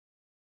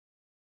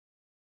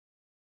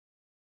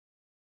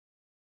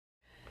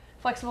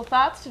Flexible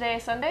Thoughts, today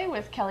is Sunday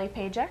with Kelly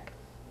Pajek.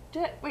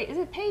 Wait, is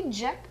it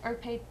Pajek or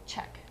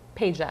Paycheck?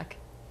 Pajek.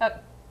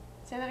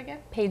 Say that again?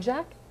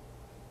 Pajek?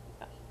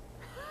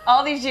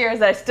 All these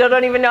years, I still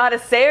don't even know how to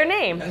say her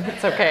name.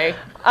 It's okay.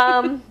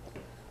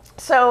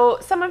 So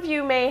some of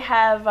you may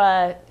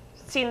have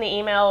seen the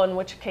email in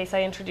which case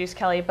I introduced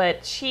Kelly,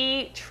 but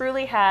she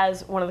truly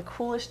has one of the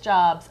coolest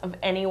jobs of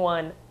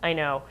anyone I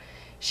know.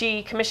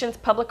 She commissions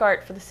public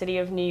art for the city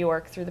of New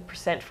York through the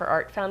Percent for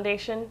Art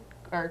Foundation,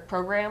 or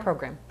program?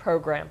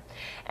 Program.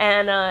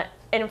 And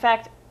in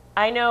fact,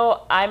 I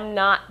know I'm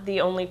not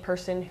the only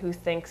person who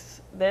thinks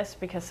this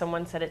because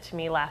someone said it to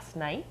me last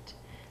night.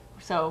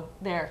 So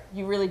there,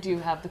 you really do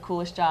have the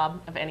coolest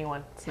job of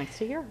anyone. It's nice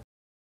to hear.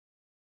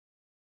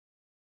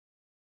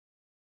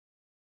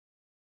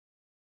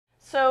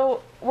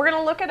 So we're going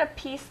to look at a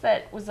piece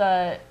that was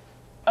a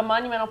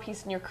monumental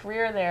piece in your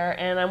career there,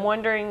 and I'm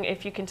wondering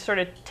if you can sort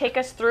of take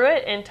us through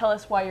it and tell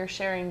us why you're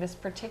sharing this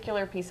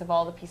particular piece of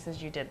all the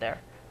pieces you did there.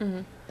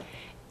 Mm-hmm.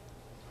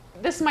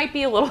 This might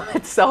be a little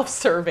bit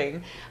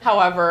self-serving.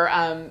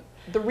 However,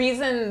 the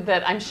reason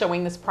that I'm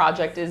showing this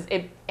project is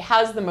it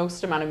has the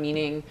most amount of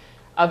meaning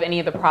of any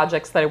of the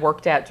projects that I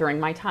worked at during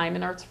my time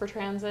in Arts for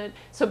Transit.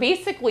 So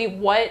basically,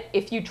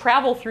 if you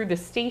travel through the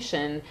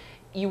station,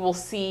 you will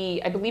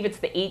see, I believe it's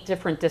the 8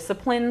 different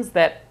disciplines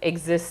that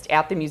exist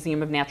at the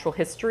Museum of Natural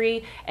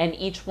History, and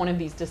each one of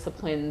these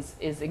disciplines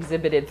is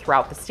exhibited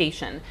throughout the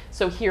station.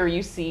 So here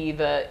you see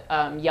the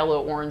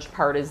yellow-orange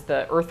part is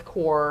the Earth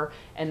core,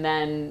 and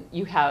then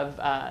you have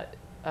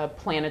a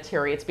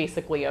planetary, it's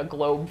basically a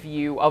globe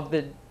view of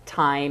the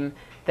time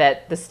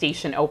that the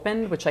station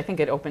opened, which I think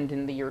it opened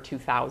in the year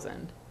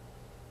 2000.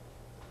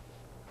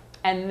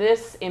 And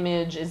this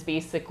image is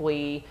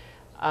basically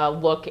a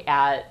look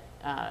at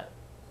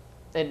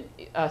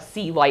a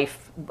sea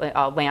life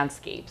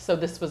landscape. So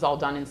this was all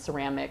done in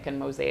ceramic and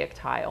mosaic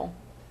tile.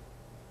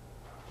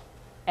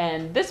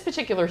 And this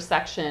particular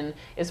section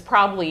is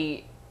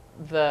probably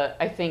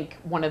I think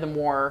one of the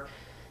more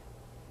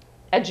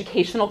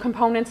educational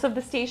components of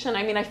the station.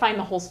 I mean, I find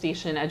the whole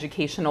station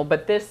educational,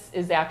 but this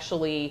is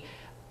actually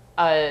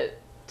a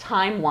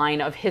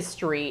timeline of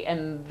history,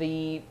 and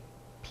the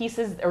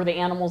pieces or the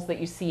animals that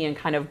you see in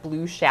kind of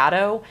blue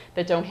shadow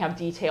that don't have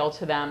detail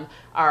to them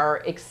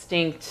are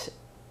extinct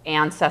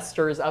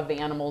ancestors of the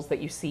animals that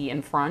you see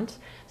in front.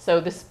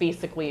 So this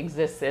basically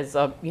exists as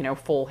a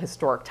full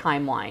historic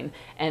timeline.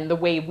 And the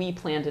way we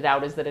planned it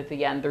out is that at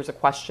the end there's a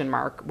question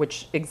mark,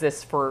 which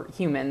exists for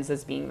humans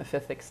as being the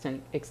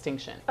 5th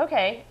extinction.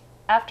 Okay,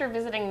 after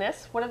visiting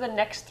this, what are the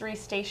next 3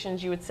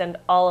 stations you would send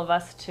all of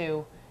us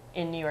to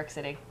in New York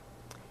City?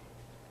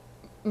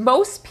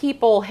 Most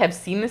people have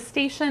seen this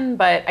station,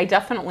 but I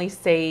definitely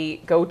say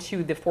go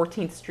to the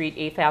 14th Street,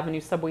 8th Avenue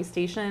subway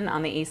station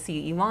on the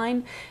ACE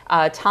line.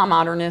 Tom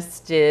Otterness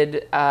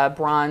did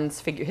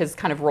bronze figure, his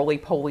kind of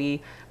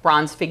roly-poly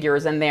bronze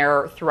figures, and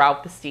they're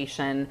throughout the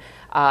station.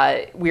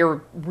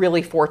 We're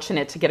really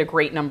fortunate to get a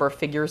great number of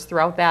figures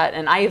throughout that,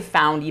 and I have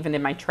found even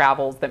in my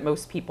travels that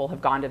most people have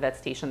gone to that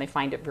station. They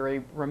find it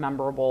very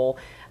rememberable.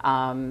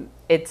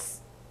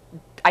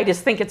 I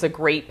just think it's a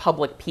great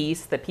public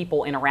piece that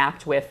people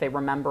interact with, they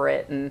remember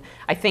it, and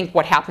I think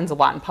what happens a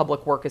lot in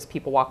public work is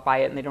people walk by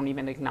it and they don't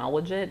even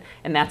acknowledge it,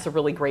 and that's a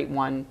really great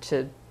one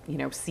to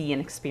see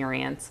and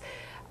experience.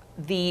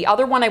 The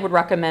other one I would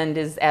recommend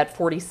is at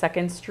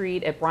 42nd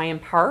Street at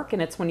Bryant Park,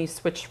 and it's when you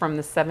switch from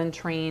the 7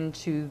 train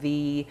to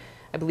the,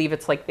 I believe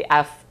it's like the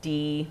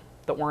FD,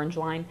 the orange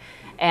line,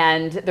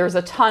 and there's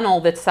a tunnel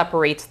that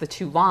separates the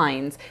 2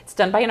 lines. It's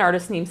done by an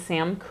artist named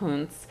Sam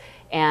Kuntz,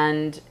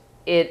 and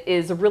it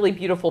is a really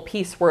beautiful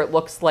piece where it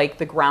looks like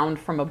the ground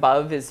from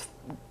above is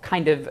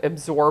kind of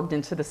absorbed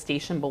into the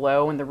station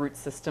below and the root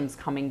system's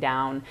coming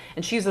down.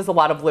 And she uses a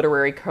lot of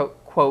literary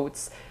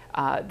quotes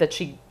that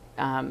she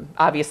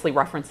obviously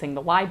referencing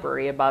the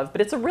library above, but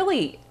it's a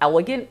really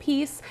elegant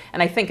piece,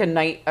 and I think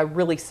a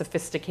really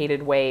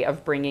sophisticated way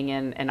of bringing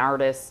in an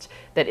artist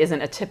that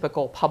isn't a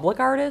typical public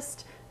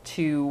artist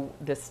to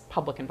this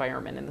public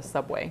environment in the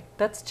subway.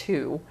 That's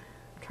 2.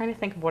 I'm trying to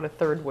think of what a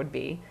 3rd would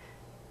be.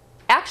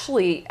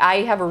 Actually,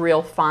 I have a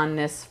real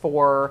fondness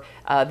for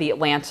the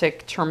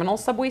Atlantic Terminal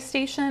subway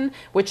station,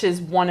 which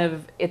is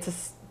it's a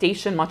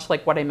station much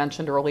like what I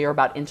mentioned earlier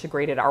about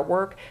integrated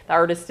artwork. The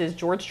artist is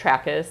George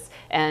Trackus,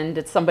 and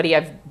it's somebody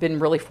I've been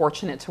really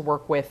fortunate to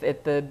work with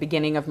at the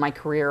beginning of my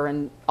career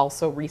and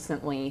also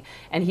recently.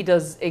 And he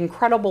does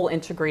incredible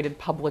integrated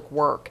public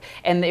work,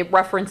 and it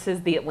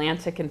references the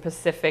Atlantic and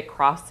Pacific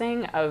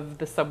crossing of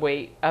the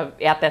subway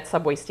at that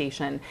subway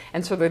station.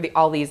 And so there are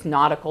all these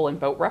nautical and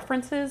boat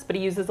references, but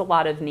he uses a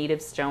lot of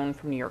native stone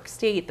from New York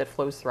State that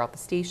flows throughout the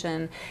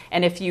station.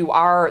 And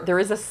there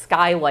is a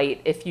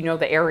skylight, if you know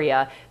the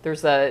area,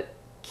 there's a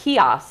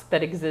kiosk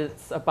that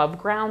exists above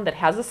ground that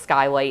has a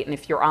skylight, and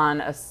if you're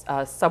on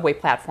a subway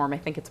platform, I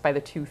think it's by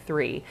the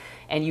 2-3,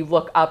 and you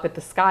look up at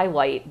the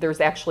skylight,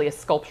 there's actually a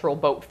sculptural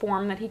boat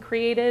form that he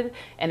created,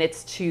 and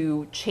it's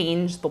to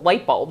change the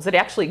light bulbs. It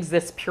actually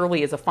exists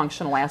purely as a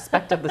functional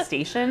aspect of the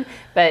station,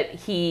 but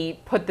he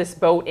put this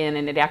boat in,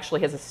 and it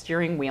actually has a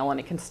steering wheel, and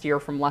it can steer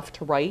from left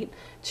to right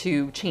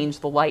to change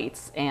the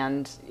lights,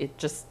 and it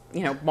just,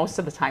 you know, most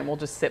of the time will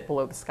just sit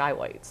below the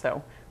skylight.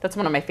 So that's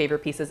one of my favorite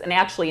pieces. And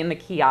actually in the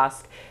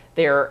kiosk,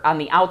 there on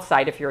the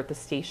outside, if you're at the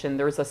station,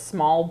 there's a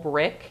small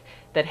brick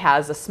that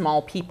has a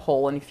small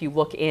peephole, and if you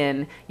look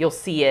in, you'll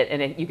see it,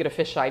 and you get a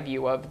fisheye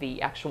view of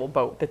the actual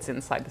boat that's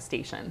inside the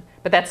station.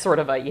 But that's sort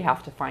of you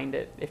have to find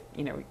it if,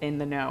 you know, in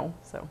the know,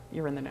 so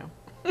you're in the know.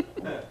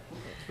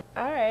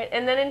 All right,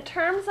 and then in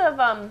terms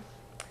of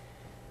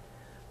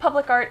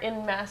public art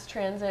in mass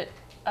transit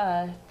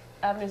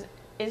avenues,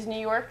 is New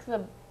York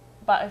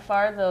by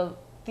far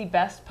the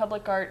best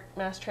public art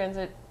mass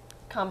transit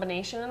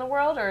combination in the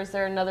world, or is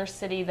there another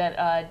city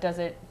that does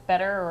it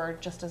better or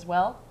just as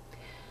well?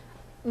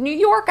 New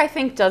York, I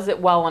think, does it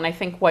well, and I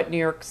think what New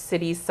York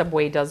City's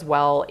subway does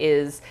well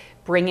is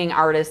bringing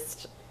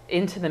artists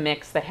into the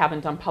mix that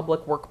haven't done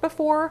public work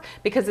before,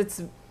 because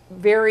it's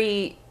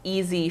very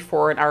easy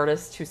for an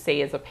artist who,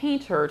 say, is a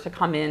painter, to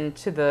come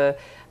into the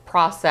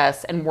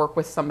process and work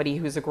with somebody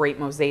who's a great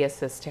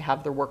mosaicist to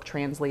have their work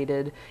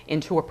translated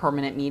into a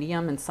permanent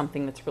medium and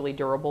something that's really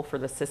durable for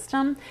the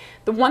system.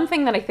 The one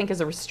thing that I think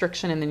is a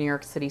restriction in the New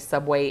York City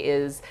subway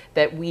is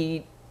that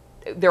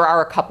there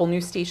are a couple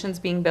new stations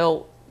being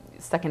built,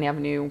 Second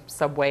Avenue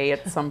subway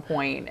at some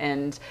point,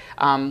 and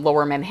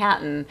Lower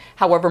Manhattan.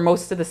 However,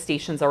 most of the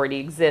stations already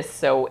exist,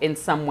 so in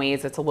some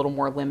ways it's a little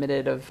more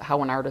limited of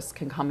how an artist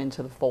can come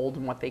into the fold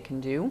and what they can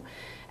do.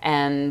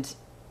 And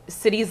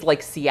cities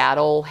like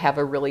Seattle have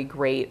a really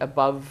great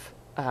above,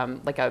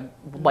 like a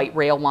light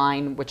rail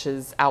line, which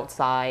is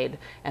outside,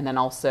 and then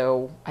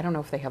also, I don't know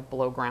if they have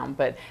below ground,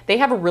 but they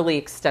have a really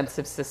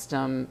extensive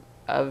system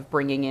of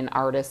bringing in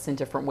artists in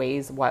different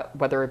ways,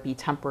 whether it be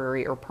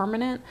temporary or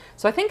permanent.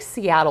 So I think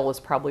Seattle is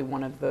probably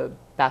one of the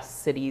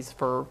best cities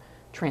for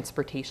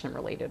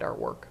transportation-related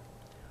artwork.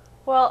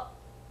 Well,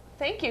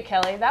 thank you,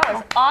 Kelly. That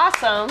was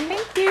awesome.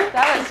 Thank you.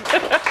 That was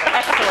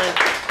excellent.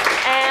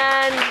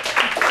 And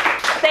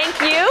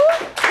thank you